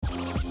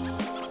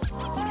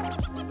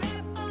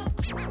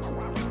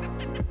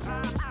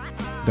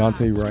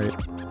Dante Wright,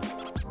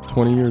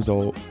 20 years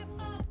old,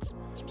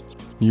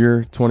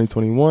 year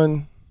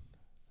 2021,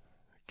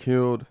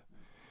 killed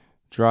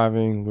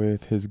driving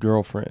with his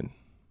girlfriend.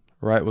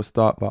 Wright was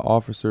stopped by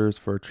officers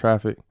for a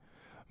traffic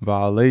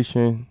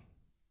violation.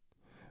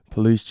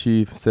 Police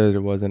chief said it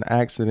was an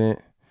accident.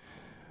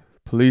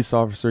 Police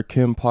officer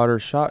Kim Potter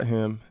shot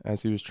him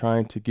as he was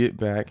trying to get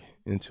back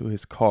into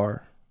his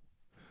car.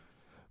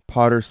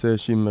 Potter says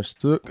she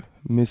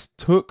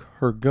mistook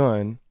her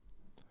gun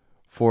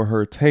for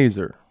her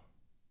taser.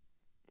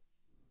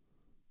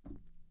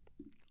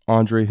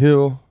 Andre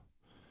Hill,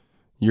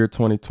 year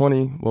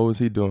 2020, what was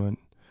he doing?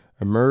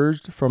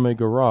 Emerged from a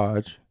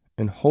garage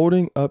and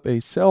holding up a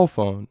cell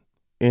phone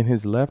in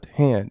his left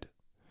hand.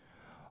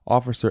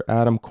 Officer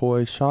Adam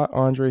Coy shot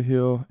Andre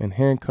Hill and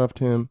handcuffed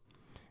him.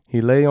 He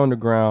lay on the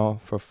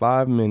ground for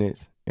 5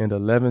 minutes and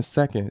 11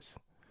 seconds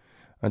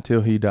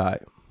until he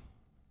died.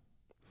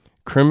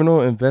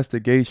 Criminal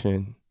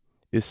investigation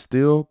is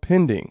still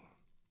pending.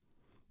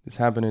 This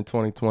happened in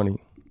 2020.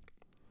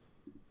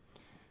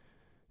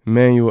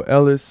 Emmanuel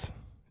Ellis,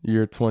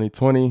 year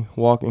 2020,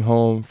 walking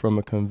home from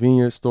a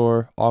convenience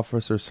store.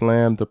 Officer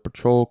slammed the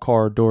patrol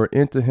car door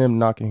into him,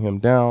 knocking him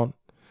down.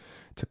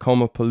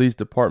 Tacoma Police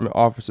Department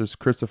officers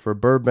Christopher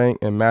Burbank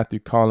and Matthew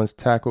Collins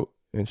tackled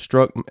and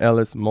struck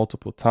Ellis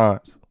multiple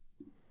times.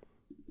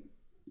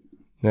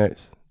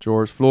 Next,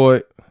 George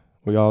Floyd.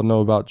 We all know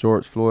about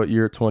George Floyd,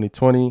 year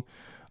 2020.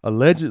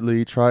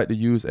 Allegedly tried to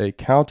use a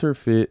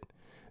counterfeit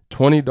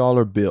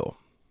 $20 bill.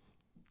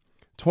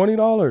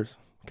 $20,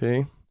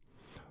 okay?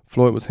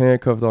 Floyd was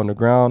handcuffed on the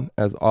ground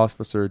as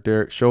Officer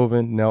Derek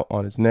Chauvin knelt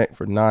on his neck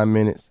for 9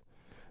 minutes,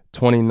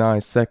 29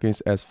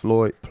 seconds as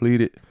Floyd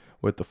pleaded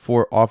with the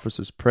 4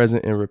 officers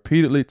present and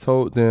repeatedly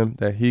told them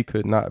that he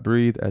could not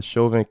breathe as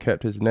Chauvin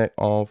kept his knee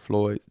on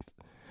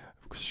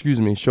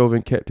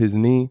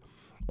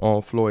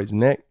Floyd's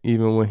neck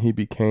even when he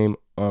became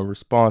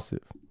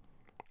unresponsive.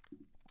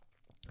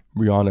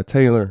 Breonna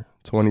Taylor,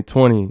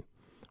 2020.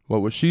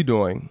 What was she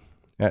doing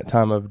at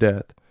time of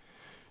death?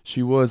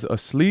 She was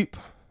asleep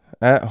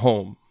at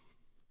home.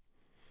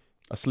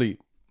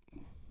 Asleep.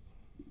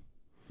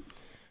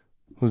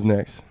 Who's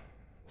next?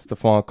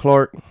 Stephon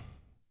Clark,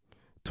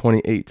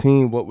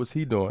 2018. What was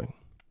he doing?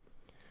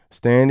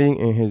 Standing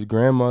in his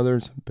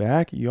grandmother's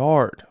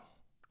backyard.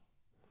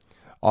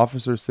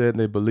 Officers said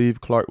they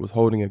believed Clark was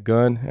holding a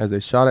gun as they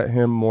shot at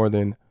him more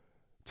than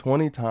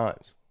 20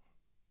 times.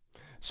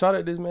 Shot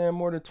at this man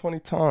more than 20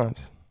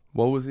 times.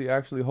 What was he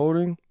actually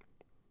holding?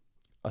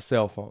 A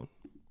cell phone.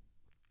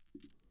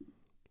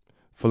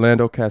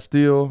 Philando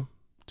Castile,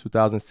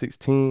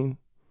 2016.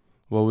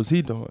 What was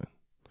he doing?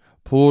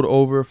 Pulled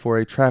over for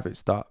a traffic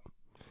stop.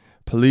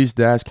 Police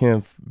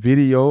dashcam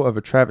video of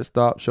a traffic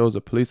stop shows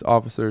a police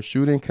officer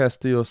shooting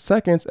Castile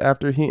seconds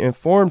after he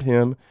informed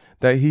him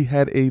that he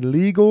had a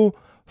legal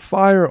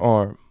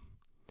firearm.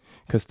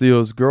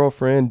 Castile's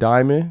girlfriend,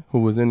 Diamond, who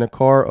was in the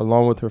car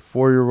along with her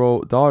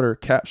 4-year-old daughter,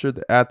 captured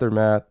the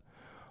aftermath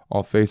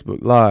on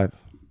Facebook Live.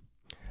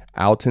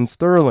 Alton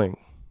Sterling,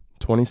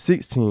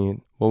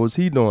 2016. What was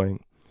he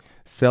doing?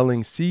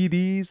 Selling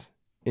CDs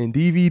and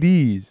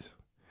DVDs.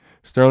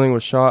 Sterling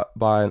was shot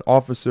by an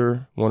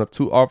officer, one of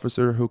 2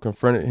 officers who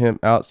confronted him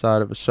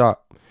outside of a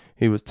shop.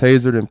 He was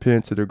tasered and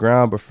pinned to the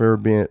ground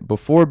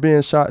before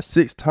being shot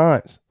 6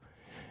 times.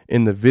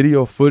 In the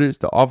video footage,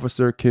 the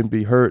officer can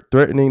be heard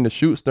threatening to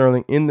shoot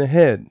Sterling in the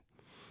head.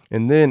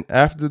 And then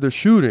after the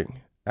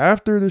shooting,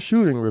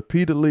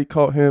 repeatedly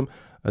called him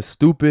a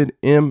stupid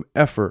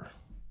MFer.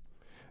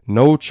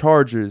 No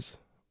charges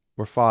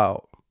were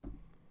filed.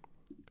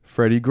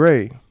 Freddie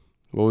Gray,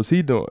 what was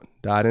he doing?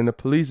 Died in a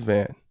police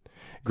van.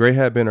 Gray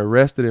had been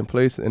arrested and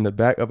placed in the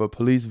back of a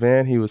police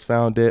van. He was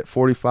found dead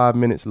 45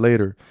 minutes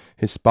later.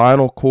 His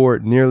spinal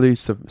cord nearly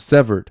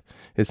severed.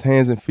 His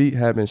hands and feet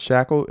had been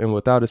shackled, and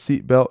without a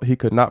seatbelt, he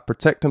could not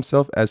protect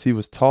himself as he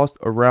was tossed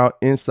around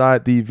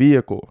inside the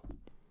vehicle.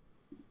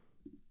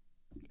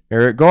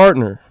 Eric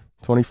Gardner,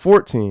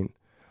 2014,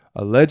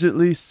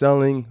 allegedly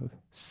selling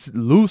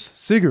loose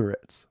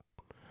cigarettes.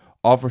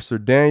 Officer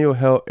Daniel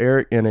held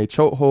Eric in a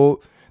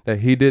chokehold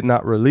that he did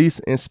not release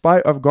in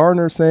spite of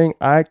Gardner saying,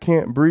 "I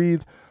can't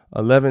breathe,"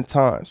 11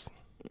 times.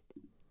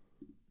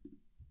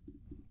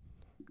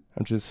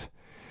 I'm just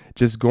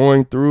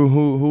going through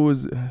who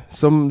is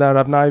some that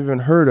I've not even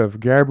heard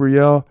of.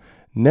 Gabrielle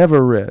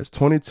Nevarez,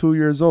 22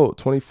 years old,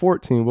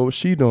 2014. What was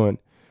she doing?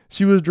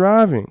 She was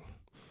driving.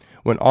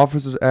 When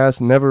officers asked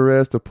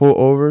Nevarez to pull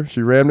over,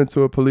 she rammed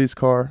into a police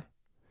car.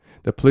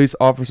 The police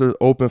officers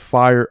opened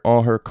fire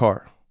on her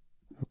car.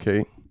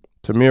 Okay.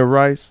 Tamir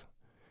Rice,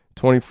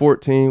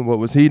 2014. What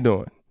was he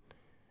doing?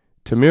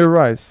 Tamir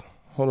Rice,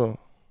 hold on.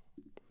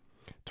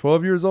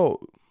 12 years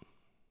old.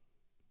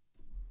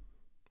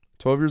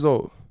 12 years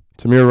old.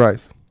 Tamir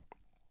Rice.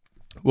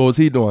 What was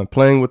he doing?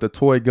 Playing with a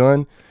toy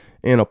gun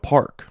in a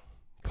park.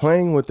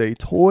 Playing with a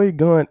toy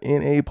gun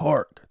in a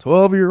park.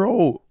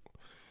 12-year-old.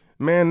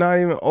 Man, not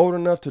even old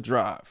enough to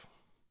drive.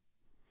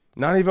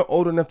 Not even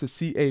old enough to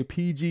see a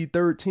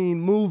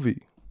PG-13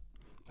 movie.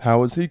 How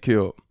was he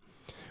killed?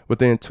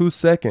 Within 2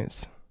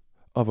 seconds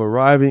of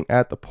arriving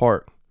at the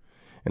park.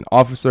 An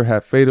officer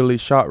had fatally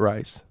shot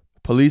Rice.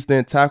 Police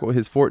then tackled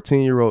his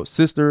 14-year-old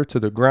sister to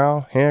the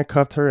ground,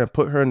 handcuffed her, and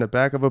put her in the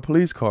back of a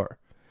police car.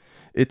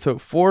 It took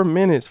 4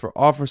 minutes for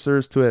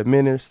officers to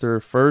administer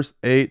first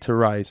aid to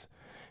Rice.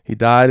 He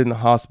died in the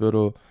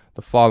hospital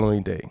the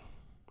following day.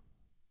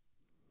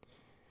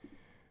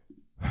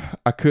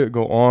 I could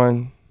go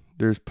on.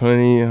 There's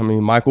plenty.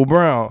 Michael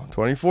Brown,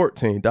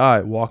 2014,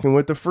 died walking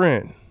with a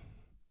friend.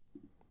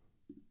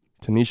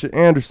 Tanisha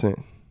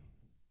Anderson.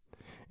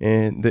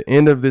 And the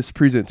end of this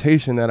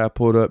presentation that I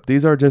pulled up,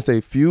 these are just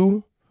a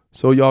few,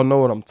 so y'all know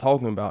what I'm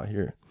talking about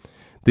here.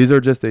 These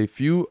are just a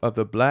few of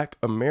the Black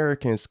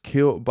Americans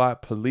killed by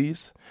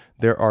police.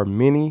 There are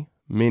many,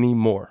 many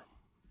more.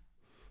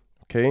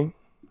 Okay,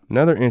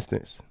 another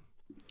instance.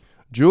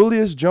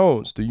 Julius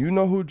Jones. Do you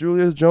know who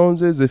Julius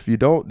Jones is? If you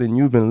don't, then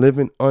you've been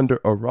living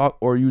under a rock,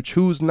 or you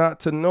choose not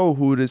to know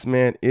who this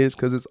man is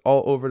because it's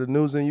all over the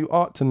news and you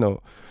ought to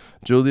know.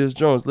 Julius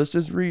Jones. Let's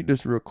just read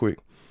this real quick.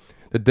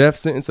 The death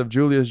sentence of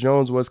Julius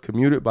Jones was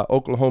commuted by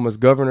Oklahoma's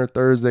governor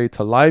Thursday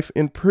to life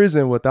in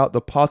prison without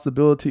the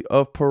possibility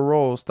of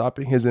parole,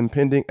 stopping his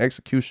impending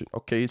execution.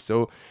 Okay,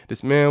 so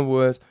this man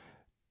was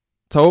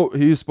told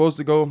he was supposed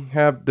to go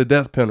have the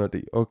death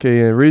penalty. Okay,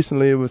 and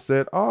recently it was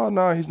said, oh,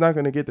 no, he's not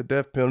going to get the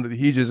death penalty.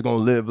 He's just going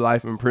to live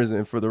life in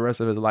prison for the rest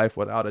of his life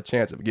without a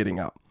chance of getting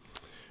out.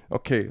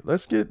 Okay,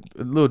 let's get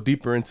a little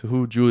deeper into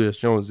who Julius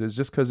Jones is,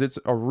 just because it's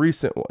a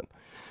recent one.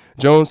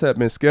 Jones had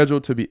been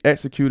scheduled to be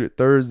executed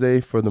Thursday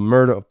for the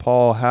murder of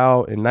Paul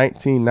Howe in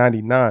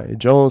 1999.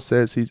 Jones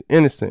says he's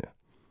innocent.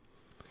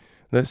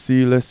 Let's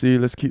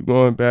keep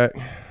going back.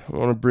 I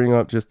want to bring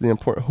up just the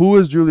important. Who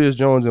is Julius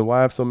Jones and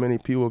why have so many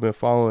people been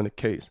following the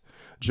case?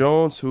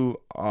 Jones, who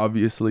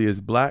obviously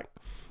is black,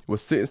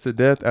 was sentenced to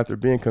death after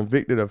being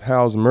convicted of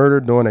Howe's murder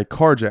during a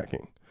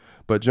carjacking.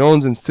 But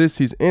Jones insists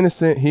he's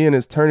innocent. He and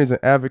his attorneys and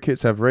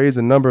advocates have raised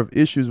a number of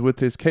issues with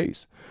his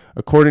case.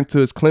 According to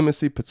his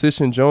clemency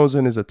petition, Jones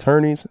and his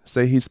attorneys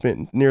say he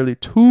spent nearly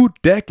 2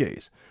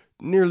 decades,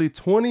 nearly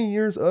 20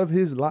 years of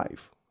his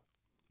life,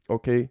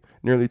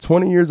 nearly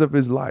 20 years of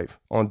his life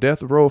on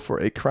death row for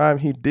a crime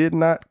he did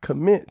not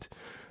commit,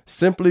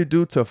 simply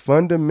due to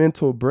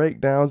fundamental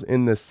breakdowns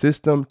in the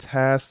system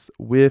tasked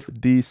with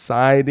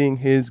deciding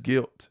his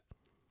guilt.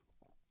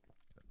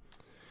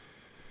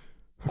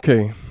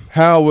 Okay,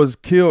 Howe was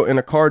killed in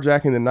a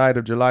carjacking the night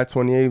of July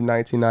 28,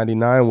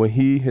 1999, when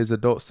he, his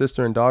adult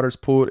sister, and daughters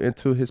pulled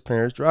into his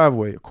parents'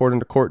 driveway.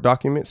 According to court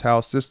documents,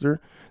 Howe's sister,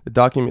 the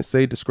documents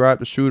say, described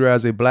the shooter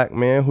as a black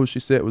man who she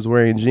said was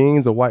wearing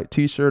jeans, a white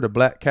t-shirt, a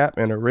black cap,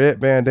 and a red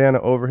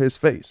bandana over his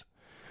face.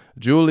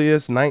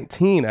 Julius,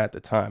 19 at the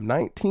time,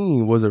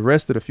 was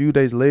arrested a few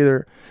days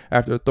later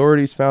after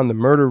authorities found the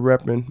murder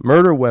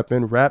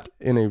weapon wrapped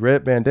in a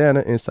red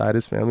bandana inside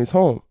his family's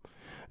home.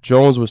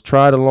 Jones was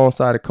tried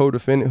alongside a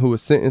co-defendant who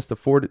was sentenced to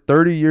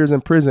 30 years in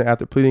prison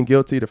after pleading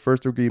guilty to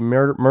first-degree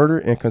murder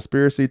and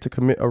conspiracy to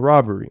commit a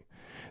robbery.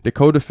 The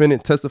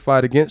co-defendant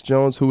testified against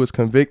Jones, who was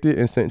convicted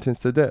and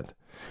sentenced to death.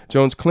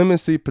 Jones'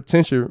 clemency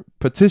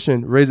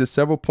petition raises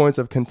several points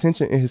of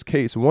contention in his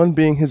case, one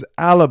being his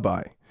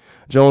alibi.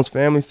 Jones'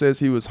 family says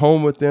he was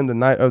home with them the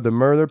night of the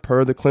murder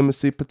per the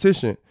clemency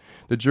petition.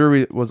 The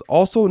jury was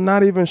also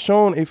not even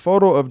shown a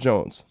photo of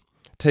Jones,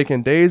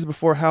 taken days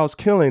before Howe's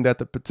killing, that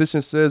the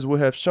petition says would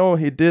have shown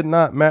he did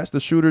not match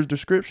the shooter's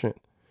description.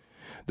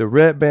 The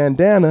red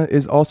bandana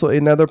is also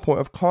another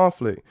point of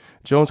conflict.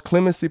 Jones'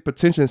 clemency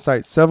petition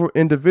cites several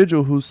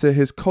individuals who said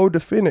his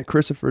co-defendant,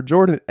 Christopher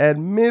Jordan,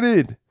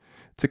 admitted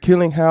to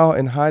killing Howe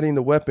and hiding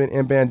the weapon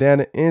and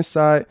bandana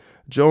inside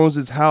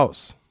Jones's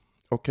house.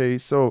 Okay,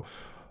 so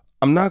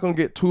I'm not going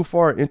to get too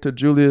far into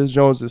Julius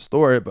Jones'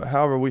 story, but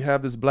however, we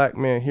have this black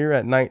man here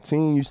at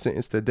 19, you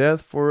sentenced to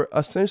death for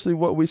essentially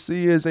what we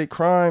see is a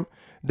crime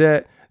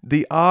that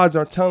the odds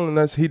are telling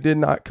us he did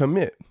not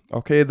commit.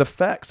 Okay, the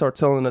facts are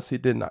telling us he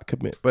did not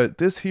commit. But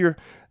this here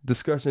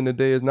discussion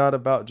today is not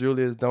about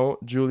Julius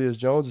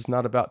Jones. It's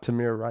not about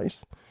Tamir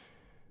Rice.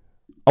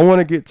 I want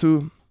to get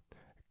to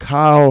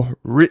Kyle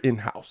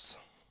Rittenhouse.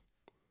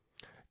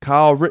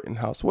 Kyle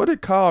Rittenhouse. What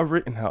did Kyle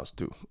Rittenhouse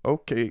do?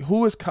 Okay,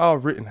 who is Kyle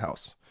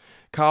Rittenhouse?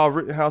 Kyle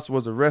Rittenhouse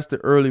was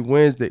arrested early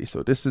Wednesday.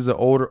 So this is an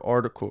older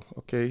article.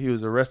 Okay, he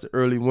was arrested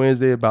early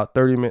Wednesday about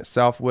 30 minutes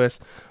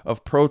southwest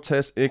of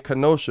protests in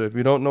Kenosha. If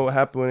you don't know what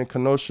happened in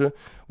Kenosha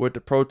with the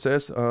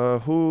protests,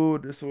 who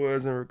this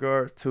was in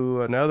regards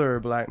to another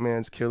black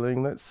man's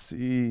killing. Let's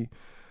see.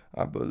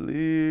 I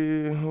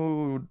believe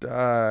who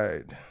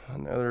died.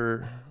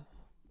 Another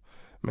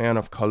man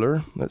of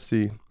color. Let's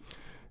see.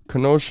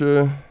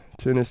 Kenosha,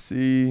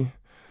 Tennessee.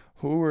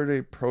 Who were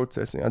they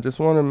protesting? I just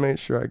want to make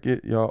sure I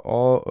get y'all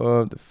all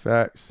of the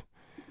facts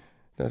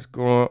that's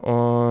going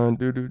on.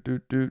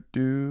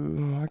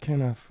 Why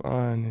can't I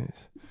find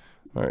this?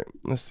 All right,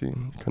 let's see.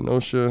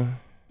 Kenosha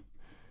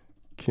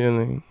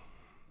killing.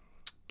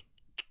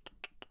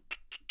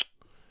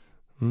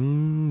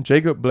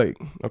 Jacob Blake.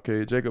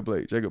 Okay, Jacob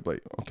Blake.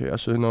 Okay, I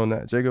should have known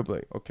that. Jacob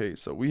Blake. Okay,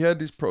 so we had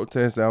these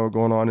protests that were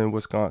going on in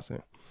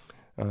Wisconsin.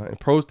 and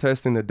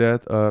protesting the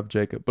death of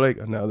Jacob Blake,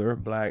 another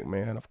black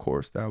man, of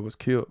course, that was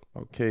killed.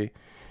 Okay.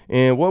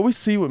 And what we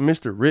see with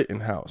Mr.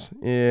 Rittenhouse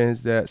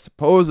is that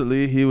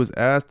supposedly he was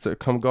asked to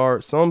come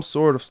guard some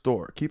sort of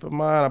store. Keep in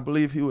mind, I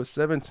believe he was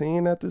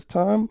 17 at this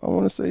time. I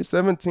want to say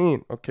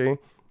 17. Okay.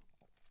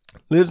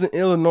 Lives in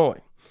Illinois.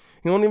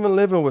 He don't even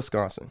live in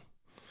Wisconsin.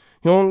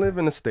 He don't live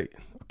in the state.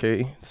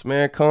 Okay. This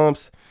man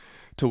comes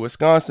to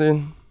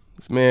Wisconsin.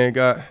 This man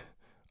got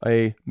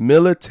a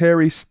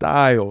military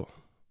style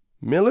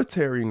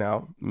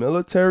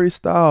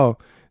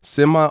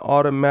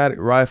semi-automatic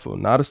rifle,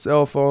 not a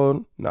cell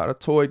phone, not a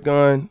toy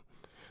gun,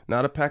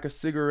 not a pack of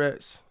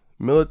cigarettes,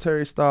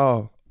 military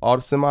style,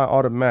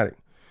 semi-automatic.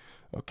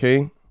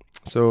 Okay,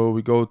 so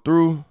we go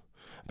through.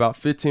 About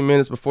 15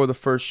 minutes before the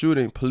first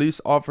shooting, police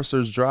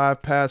officers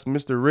drive past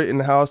Mr.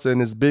 Rittenhouse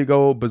and his big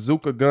old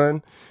bazooka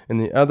gun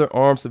and the other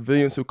armed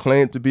civilians who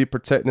claim to be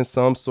protecting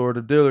some sort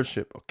of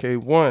dealership. Okay,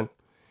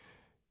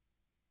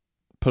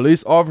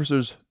 police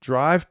officers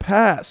drive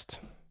past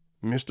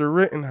Mr.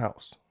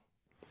 Rittenhouse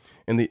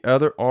and the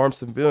other armed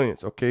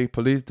civilians. Okay,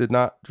 police did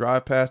not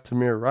drive past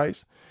Tamir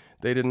Rice.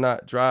 They did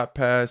not drive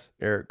past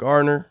Eric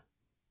Garner.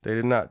 They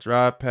did not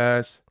drive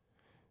past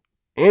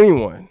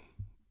anyone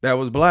that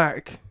was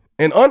black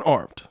and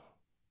unarmed.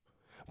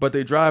 But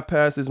they drive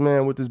past this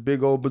man with this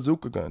big old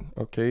bazooka gun.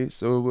 Okay,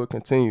 so we'll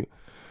continue.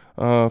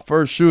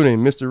 First shooting,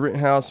 Mr.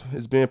 Rittenhouse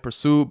is being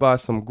pursued by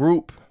some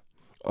group.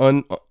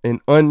 An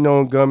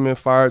unknown gunman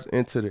fires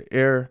into the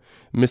air.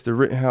 Mr.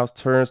 Rittenhouse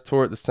turns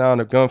toward the sound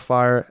of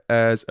gunfire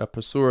as a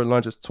pursuer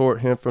lunges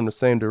toward him from the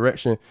same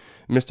direction.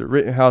 Mr.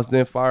 Rittenhouse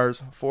then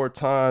fires 4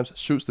 times,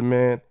 shoots the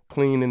man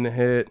clean in the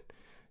head.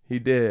 He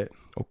dead.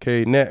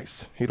 Okay,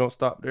 next. He don't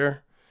stop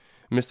there.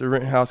 Mr.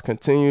 Rittenhouse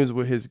continues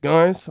with his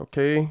guns.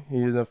 Okay, he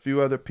and a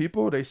few other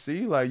people, they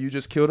see like, you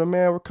just killed a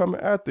man, we're coming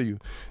after you.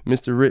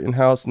 Mr.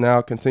 Rittenhouse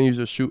now continues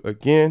to shoot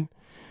again.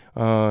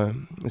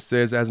 It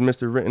says as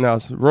Mr.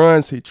 Rittenhouse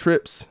runs, he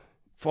trips,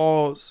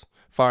 falls,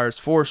 fires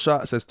 4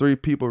 shots as 3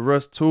 people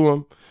rush to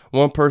him.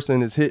 One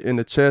person is hit in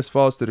the chest,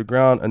 falls to the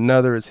ground.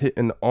 Another is hit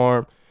in the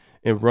arm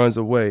and runs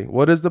away.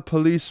 What is the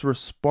police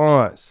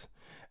response?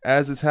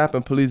 As this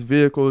happened, police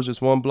vehicles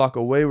just 1 block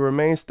away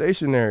remain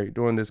stationary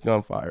during this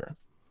gunfire.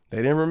 They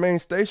didn't remain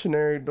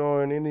stationary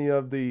during any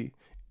of the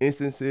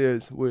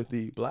instances with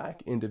the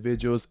black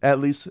individuals, at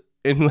least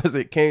unless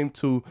it came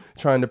to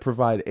trying to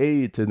provide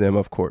aid to them,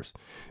 of course.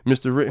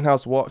 Mr.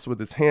 Rittenhouse walks with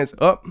his hands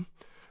up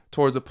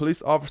towards the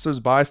police officers.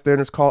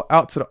 Bystanders call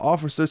out to the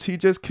officers, he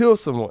just killed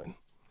someone.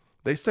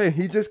 They say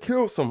he just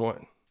killed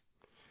someone.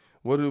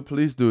 What do the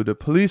police do? The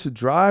police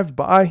drive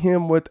by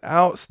him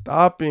without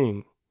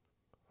stopping.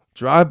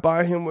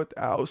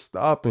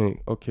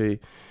 Okay.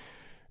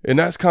 And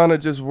that's kind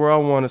of just where I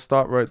want to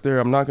stop right there.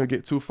 I'm not going to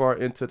get too far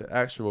into the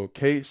actual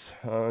case,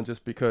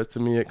 just because to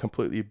me it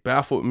completely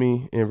baffled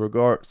me in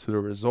regards to the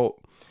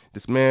result.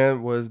 This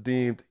man was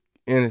deemed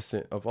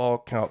innocent of all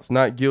counts,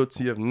 not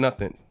guilty of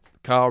nothing.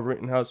 Kyle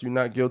Rittenhouse, you're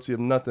not guilty of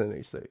nothing,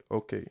 they say.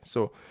 Okay,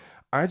 so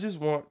I just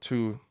want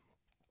to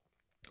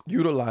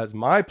utilize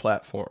my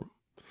platform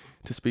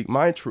to speak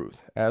my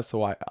truth as to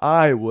why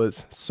I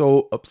was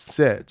so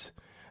upset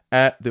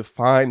at the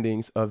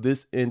findings of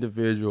this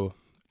individual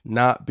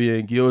not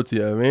being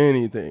guilty of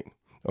anything.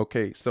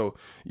 Okay, so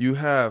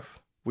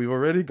we've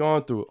already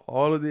gone through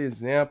all of the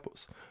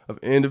examples of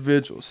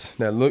individuals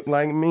that look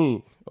like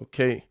me.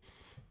 Okay,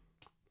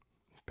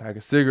 pack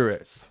of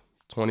cigarettes,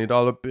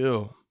 $20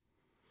 bill,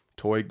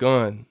 toy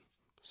gun,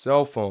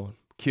 cell phone,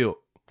 killed,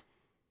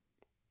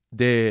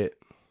 dead,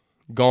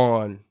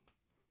 gone,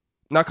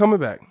 not coming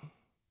back.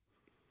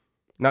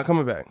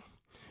 And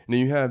then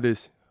you have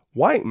this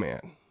white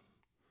man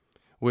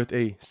with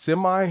a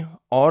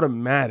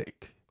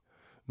semi-automatic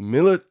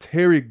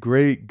military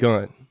grade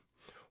gun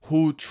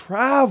who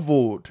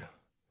traveled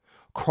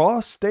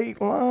cross state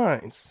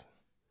lines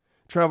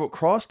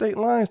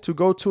to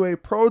go to a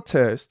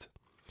protest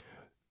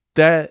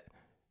that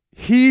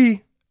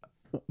he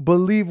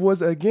believed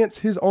was against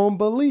his own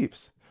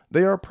beliefs.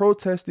 They are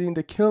protesting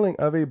the killing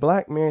of a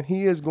black man.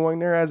 He is going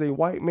there as a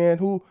white man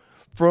who,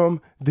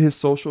 from his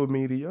social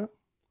media,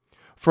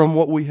 from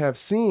what we have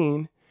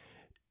seen,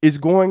 is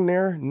going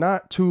there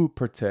not to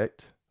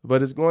protect,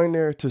 but is going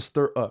there to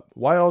stir up.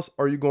 Why else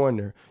are you going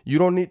there? You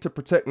don't need to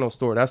protect no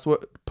store. That's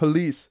what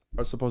police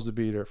are supposed to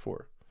be there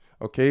for.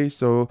 Okay,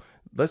 so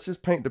let's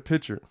just paint the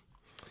picture.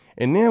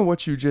 And then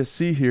what you just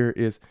see here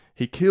is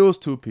he kills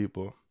 2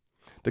 people.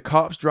 The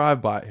cops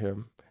drive by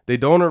him. They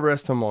don't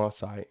arrest him on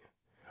site.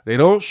 They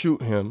don't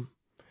shoot him.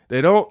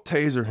 They don't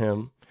taser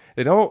him.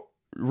 They don't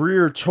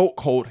rear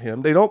chokehold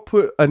him. They don't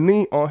put a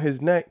knee on his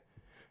neck.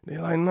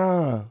 They're like,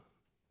 nah.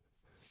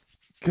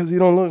 Because he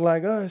don't look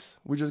like us,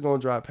 we're just going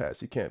to drive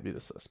past. He can't be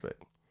the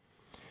suspect.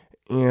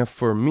 And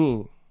for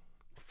me,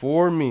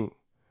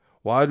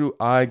 why do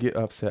I get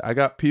upset? I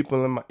got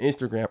people in my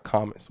Instagram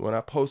comments when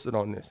I posted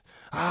on this.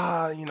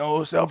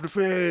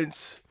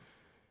 Self-defense.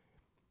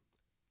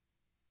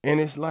 And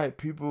it's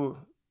like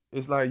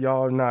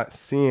y'all are not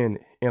seeing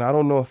it. And I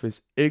don't know if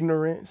it's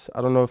ignorance.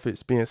 I don't know if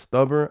it's being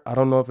stubborn. I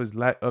don't know if it's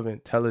lack of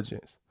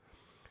intelligence.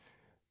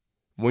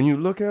 When you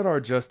look at our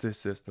justice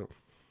system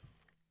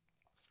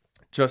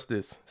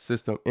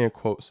in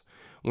quotes,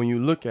 when you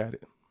look at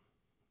it,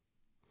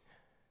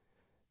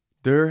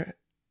 there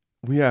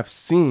we have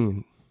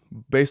seen,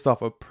 based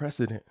off of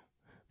precedent,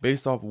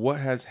 based off what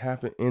has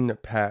happened in the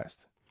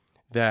past,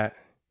 that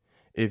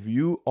if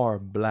you are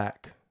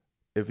black,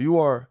 if you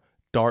are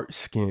dark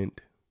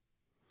skinned,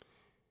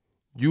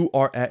 you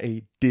are at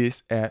a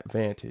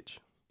disadvantage.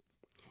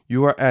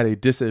 You are at a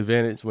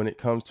disadvantage when it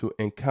comes to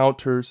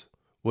encounters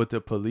with the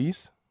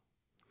police.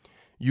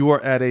 You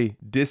are at a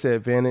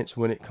disadvantage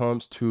when it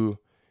comes to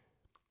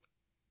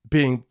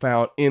being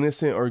found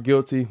innocent or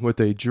guilty with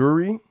a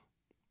jury.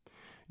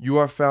 You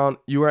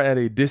are at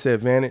a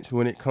disadvantage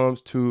when it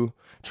comes to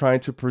trying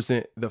to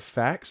present the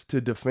facts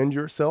to defend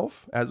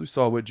yourself, as we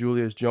saw with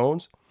Julius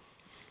Jones.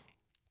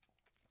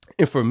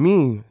 And for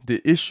me,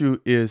 the issue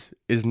is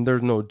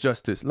there's no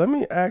justice.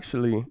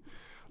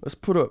 Let's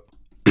put up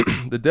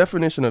the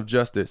definition of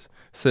justice.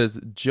 It says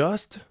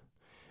just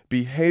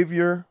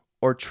behavior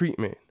or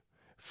treatment,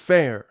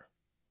 fair,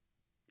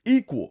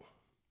 equal.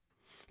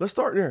 Let's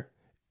start there.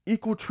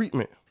 Equal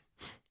treatment.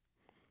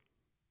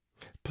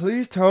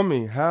 Please tell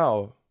me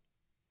how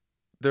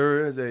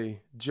there is a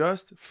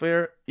just,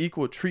 fair,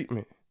 equal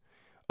treatment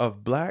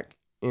of black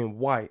and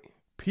white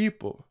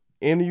people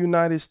in the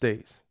United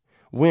States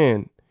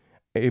when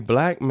a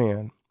black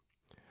man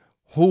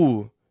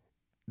who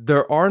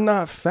there are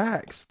not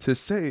facts to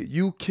say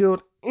you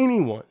killed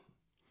anyone,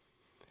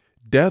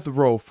 death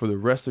row for the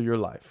rest of your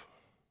life.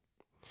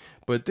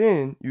 But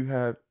then you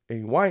have a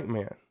white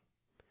man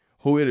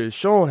who it is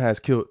shown has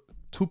killed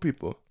 2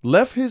 people,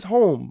 left his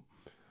home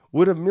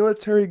with a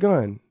military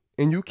gun,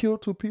 and you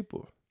killed 2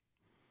 people.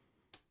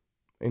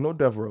 Ain't no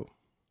death row.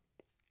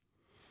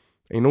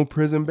 Ain't no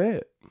prison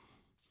bed.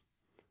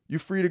 You're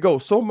free to go.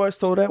 So much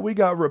so that we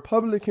got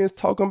Republicans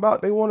talking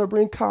about they want to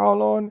bring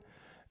Kyle on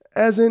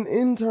as an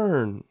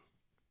intern.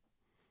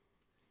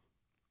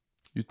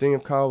 You think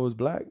if Kyle was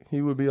black,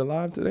 he would be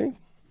alive today?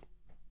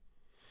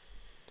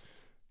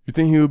 You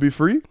think he would be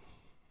free?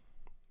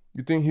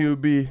 You think he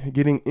would be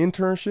getting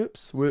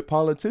internships with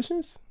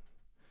politicians?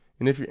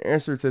 And if your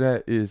answer to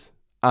that is,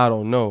 I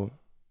don't know,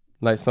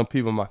 like some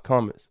people in my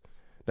comments,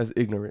 that's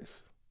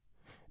ignorance.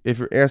 If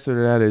your answer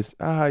to that is,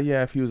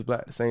 yeah, if he was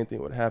black, the same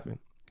thing would happen.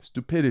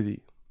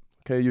 Stupidity.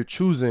 Okay, you're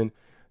choosing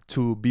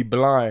to be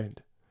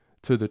blind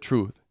to the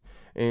truth.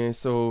 And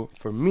so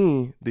for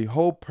me, the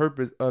whole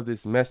purpose of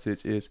this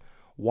message is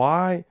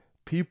why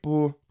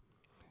people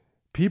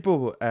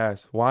will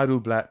ask, why do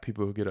black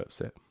people get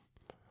upset?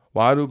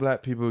 Why do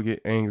black people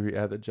get angry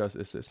at the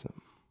justice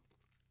system?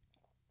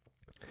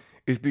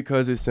 It's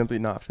because it's simply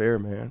not fair,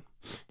 man.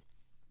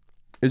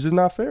 It's just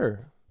not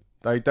fair.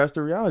 Like, that's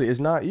the reality. It's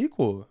not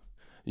equal.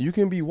 You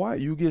can be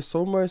white. You get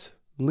so much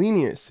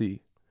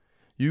leniency.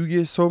 You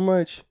get so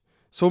much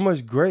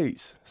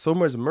grace, so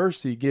much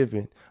mercy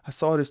given. I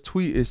saw this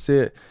tweet. It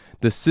said,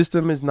 the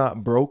system is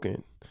not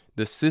broken.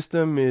 The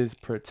system is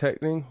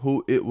protecting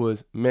who it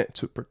was meant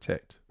to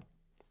protect.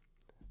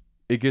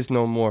 It gets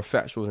no more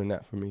factual than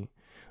that for me.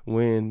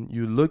 When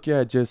you look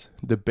at just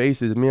the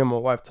basis, me and my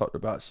wife talked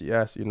about, she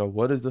asked,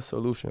 what is the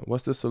solution?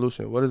 What's the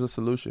solution? What is the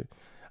solution?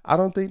 I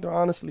don't think there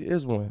honestly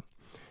is one.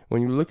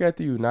 When you look at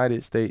the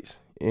United States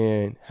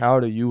and how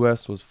the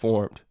U.S. was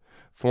formed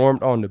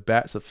on the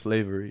backs of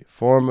slavery,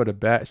 formed on the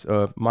backs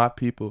of my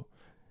people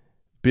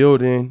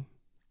building,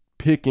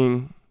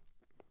 picking,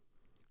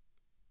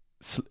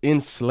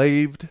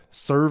 enslaved,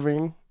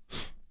 serving.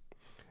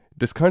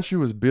 This country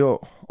was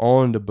built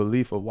on the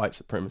belief of white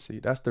supremacy.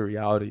 That's the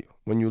reality.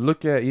 When you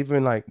look at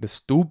even like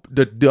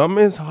the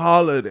dumbest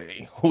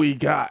holiday we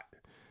got,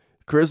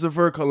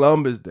 Christopher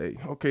Columbus Day.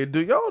 Okay,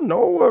 do y'all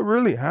know what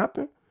really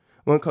happened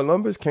when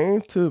Columbus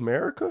came to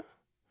America?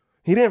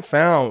 He didn't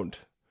find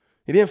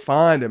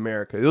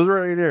America. It was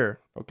already there.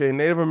 Okay,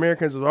 Native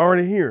Americans was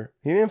already here.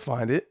 He didn't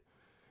find it.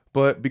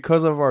 But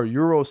because of our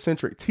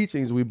Eurocentric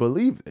teachings, we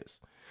believe this.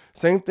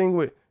 Same thing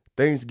with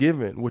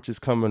Thanksgiving, which is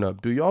coming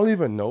up. Do y'all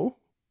even know?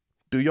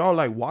 Do y'all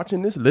like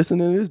watching this,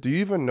 listening to this? Do you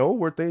even know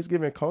where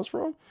Thanksgiving comes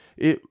from?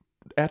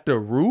 At the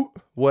root,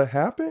 what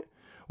happened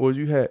was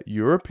you had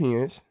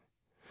Europeans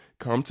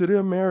come to the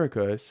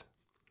Americas,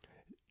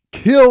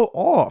 kill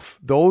off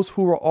those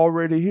who were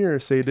already here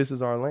and say, this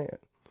is our land.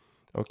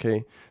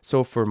 Okay,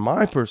 so from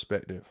my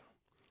perspective,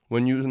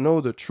 when you know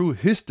the true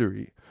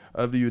history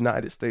of the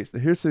United States, the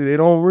history they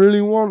don't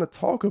really want to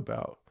talk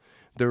about,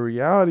 the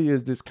reality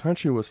is this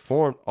country was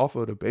formed off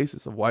of the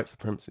basis of white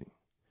supremacy.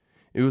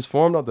 It was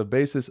formed on the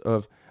basis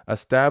of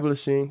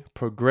establishing,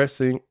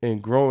 progressing,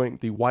 and growing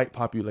the white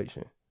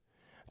population.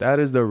 That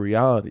is the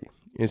reality.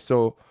 And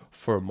so,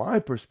 from my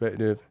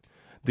perspective,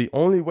 the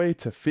only way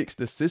to fix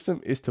the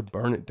system is to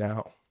burn it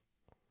down.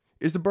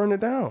 That's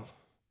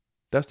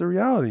the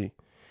reality.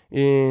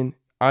 And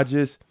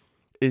it's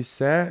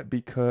sad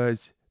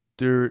because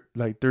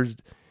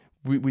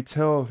we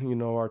tell,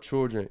 our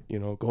children,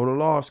 go to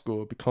law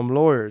school, become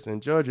lawyers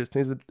and judges,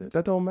 things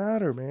that don't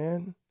matter,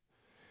 man.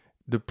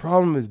 The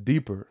problem is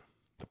deeper.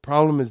 The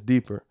problem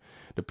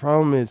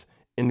is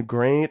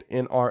ingrained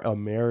in our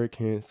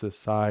American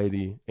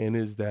society, and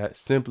is that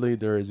simply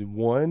there is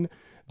one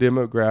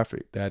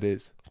demographic that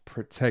is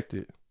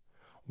protected,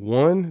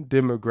 one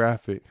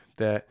demographic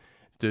that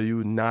the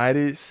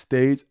United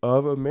States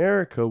of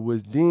America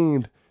was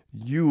deemed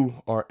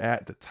you are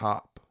at the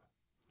top.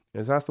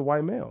 And that's the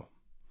white male.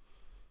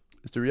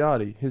 It's the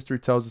reality. History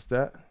tells us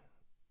that.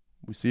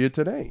 We see it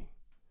today.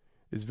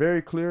 It's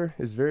very clear.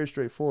 It's very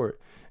straightforward.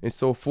 And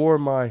so for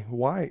my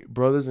white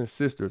brothers and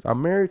sisters,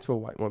 I'm married to a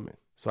white woman,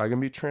 so I can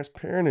be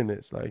transparent in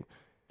this. Like,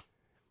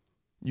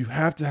 you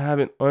have to have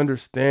an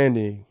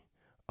understanding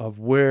of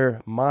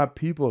where my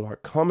people are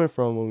coming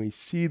from when we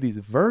see these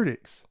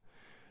verdicts.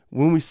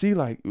 When we see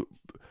like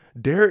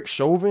Derek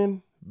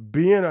Chauvin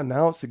being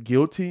announced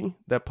guilty,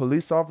 that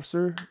police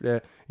officer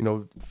that,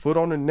 foot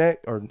on the neck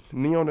or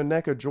knee on the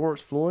neck of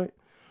George Floyd.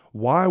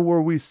 Why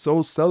were we so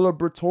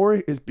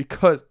celebratory? Is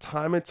because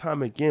time and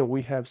time again,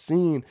 we have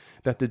seen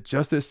that the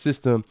justice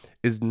system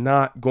is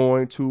not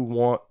going to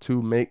want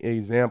to make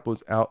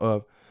examples out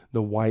of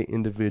the white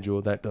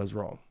individual that does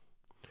wrong.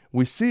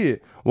 We see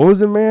it. What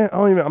was it, man?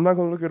 I'm not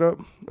going to look it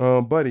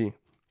up. Buddy,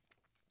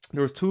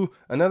 there was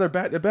another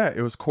back-to-back.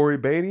 It was Corey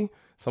Beatty,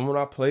 someone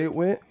I played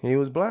with. He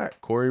was black.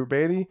 Corey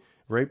Beatty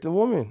raped a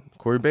woman.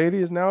 Corey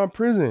Beatty is now in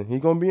prison.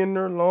 He's going to be in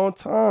there a long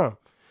time.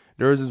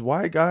 There was this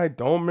white guy,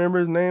 don't remember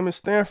his name, in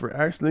Stanford.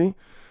 Actually,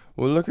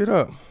 we'll look it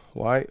up.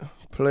 White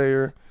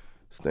player,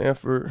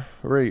 Stanford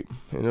rape.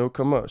 And it'll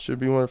come up. Should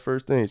be one of the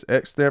first things.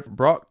 Ex-Stanford,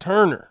 Brock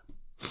Turner.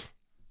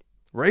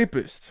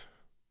 Rapist.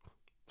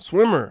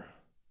 Swimmer.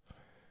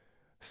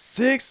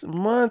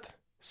 6-month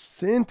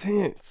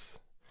sentence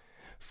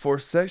for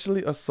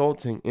sexually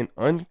assaulting an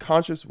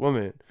unconscious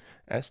woman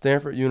at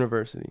Stanford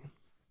University.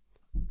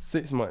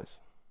 6 months.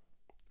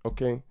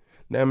 Okay.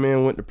 That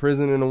man went to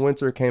prison in the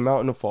winter, came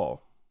out in the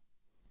fall.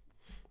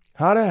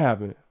 How'd that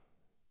happen?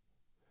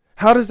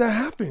 How does that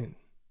happen?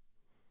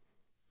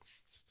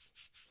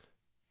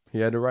 He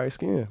had the right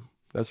skin.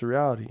 That's the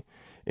reality.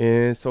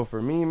 And so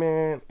for me,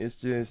 man, it's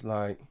just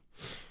like,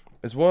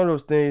 it's one of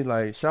those things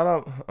like, shout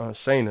out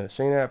Shayna.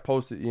 Shayna had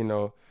posted,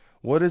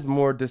 what is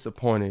more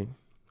disappointing?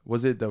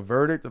 Was it the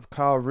verdict of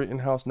Kyle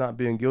Rittenhouse not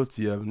being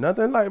guilty of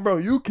nothing? Like, bro,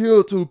 you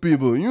killed 2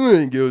 people. You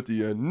ain't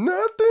guilty of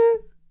nothing.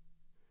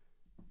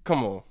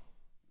 Come on.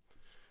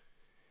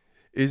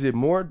 Is it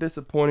more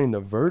disappointing, the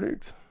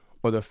verdict,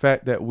 or the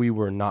fact that we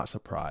were not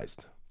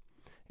surprised?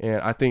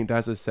 And I think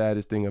that's the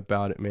saddest thing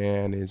about it,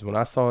 man, is when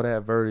I saw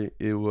that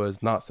verdict, it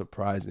was not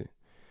surprising.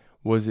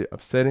 Was it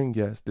upsetting?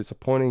 Yes.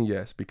 Disappointing?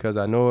 Yes. Because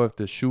I know if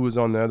the shoe was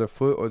on the other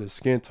foot or the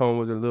skin tone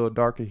was a little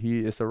darker,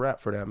 it's a wrap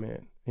for that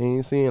man. He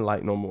ain't seeing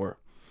light no more.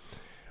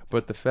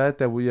 But the fact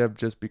that we have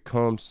just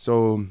become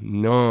so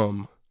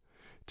numb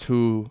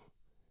to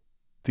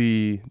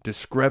the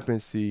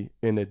discrepancy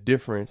and the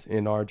difference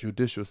in our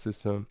judicial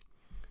system,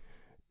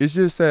 it's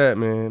just sad,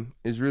 man.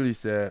 It's really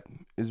sad.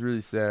 It's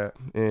really sad.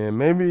 And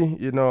maybe,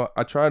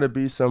 I try to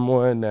be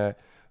someone that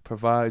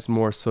provides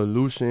more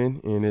solution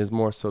and is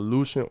more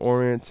solution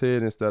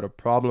oriented instead of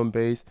problem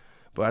based.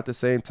 But at the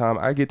same time,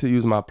 I get to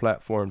use my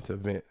platform to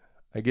vent.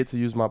 I get to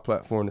use my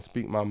platform to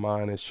speak my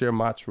mind and share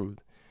my truth.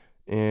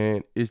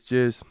 And it's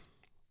just,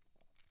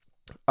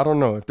 I don't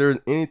know, if there's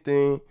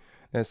anything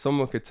that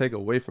someone could take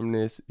away from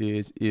this,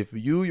 is if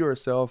you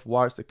yourself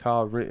watch the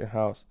Kyle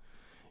Rittenhouse,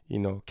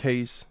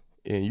 case,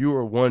 and you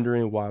were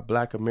wondering why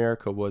Black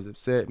America was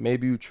upset,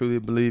 maybe you truly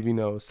believe,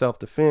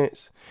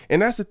 self-defense.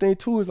 And that's the thing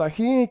too, is like,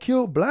 he ain't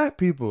killed black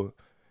people.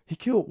 He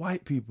killed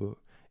white people.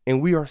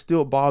 And we are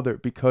still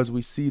bothered because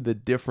we see the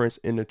difference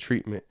in the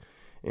treatment.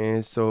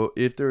 And so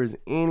if there is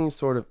any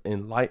sort of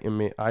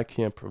enlightenment I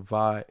can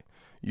provide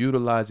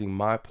utilizing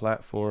my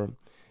platform,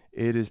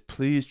 it is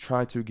please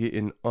try to get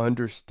an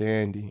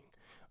understanding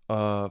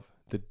of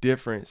the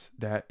difference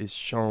that is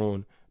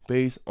shown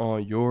based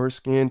on your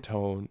skin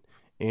tone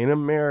in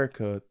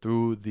America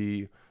through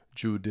the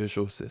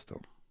judicial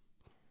system.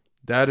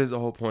 That is the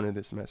whole point of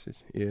this message,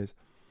 is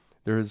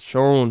there is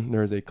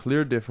a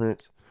clear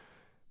difference.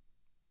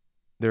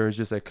 There is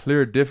just a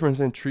clear difference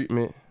in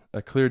treatment,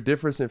 a clear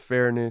difference in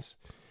fairness,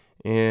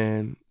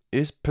 and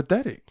it's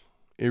pathetic.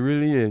 It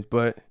really is.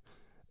 But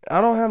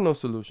I don't have no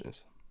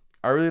solutions.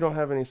 I really don't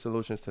have any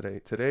solutions today.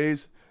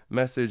 Today's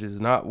message is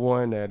not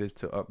one that is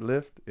to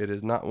uplift. It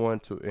is not one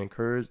to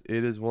encourage.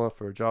 It is one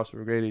for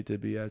Joshua Grady to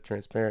be as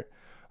transparent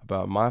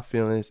about my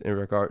feelings in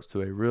regards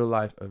to a real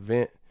life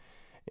event.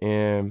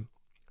 And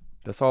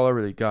that's all I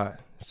really got.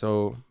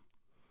 So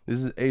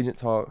this is Agent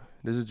Talk.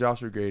 This is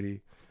Joshua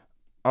Grady.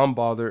 I'm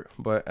bothered,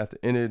 but at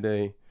the end of the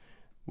day,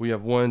 we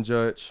have one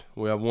judge,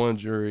 we have one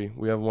jury,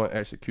 we have one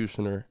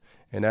executioner,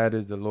 and that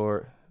is the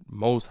Lord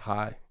Most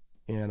High.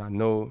 And I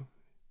know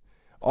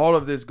all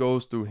of this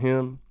goes through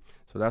him,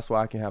 so that's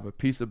why I can have a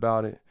peace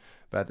about it.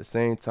 But at the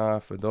same time,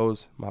 for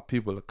those, my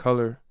people of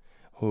color,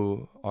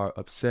 who are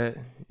upset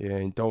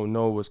and don't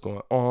know what's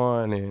going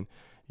on and,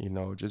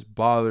 just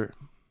bothered,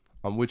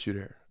 I'm with you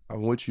there.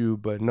 I'm with you,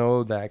 but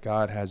know that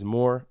God has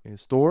more in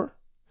store.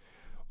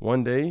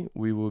 One day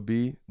there will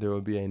be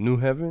a new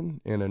heaven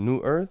and a new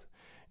earth,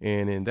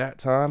 And in that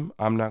time,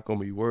 I'm not going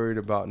to be worried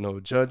about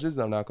no judges.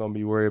 I'm not going to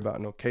be worried about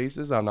no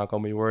cases. I'm not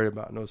going to be worried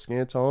about no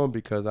skin tone,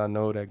 because I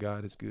know that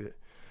God is good.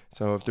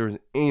 So if there's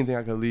anything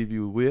I can leave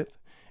you with,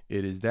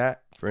 it is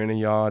that. For any of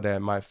y'all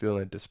that might feel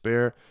in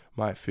despair,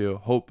 might feel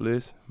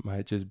hopeless,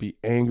 might just be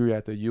angry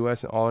at the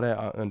U.S. and all that,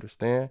 I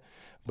understand.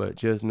 But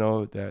just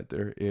know that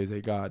there is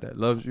a God that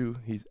loves you.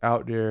 He's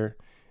out there,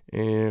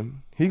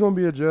 and he's going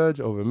to be a judge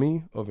over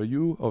me, over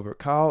you, over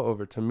Kyle,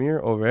 over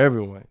Tamir, over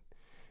everyone.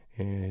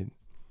 And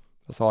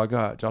that's all I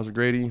got. Joshua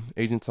Grady,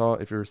 Agent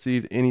Talk. If you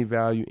received any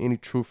value, any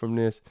truth from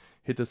this,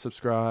 hit the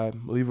subscribe,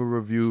 leave a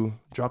review,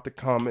 drop the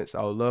comments.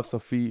 I would love some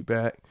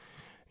feedback.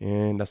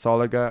 And that's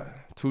all I got.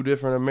 2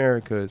 different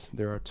Americas.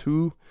 There are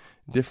 2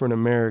 different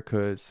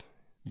Americas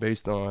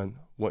based on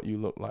what you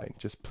look like.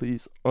 Just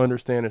please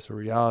understand it's a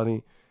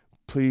reality.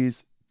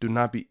 Please do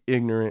not be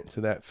ignorant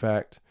to that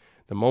fact.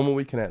 The moment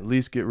we can at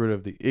least get rid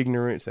of the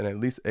ignorance and at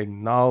least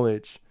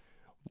acknowledge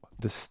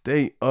the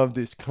state of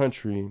this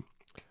country,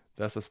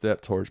 that's a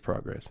step towards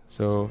progress.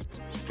 So,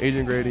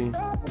 Agent Grady,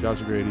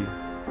 Joshua Grady,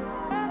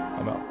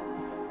 I'm out.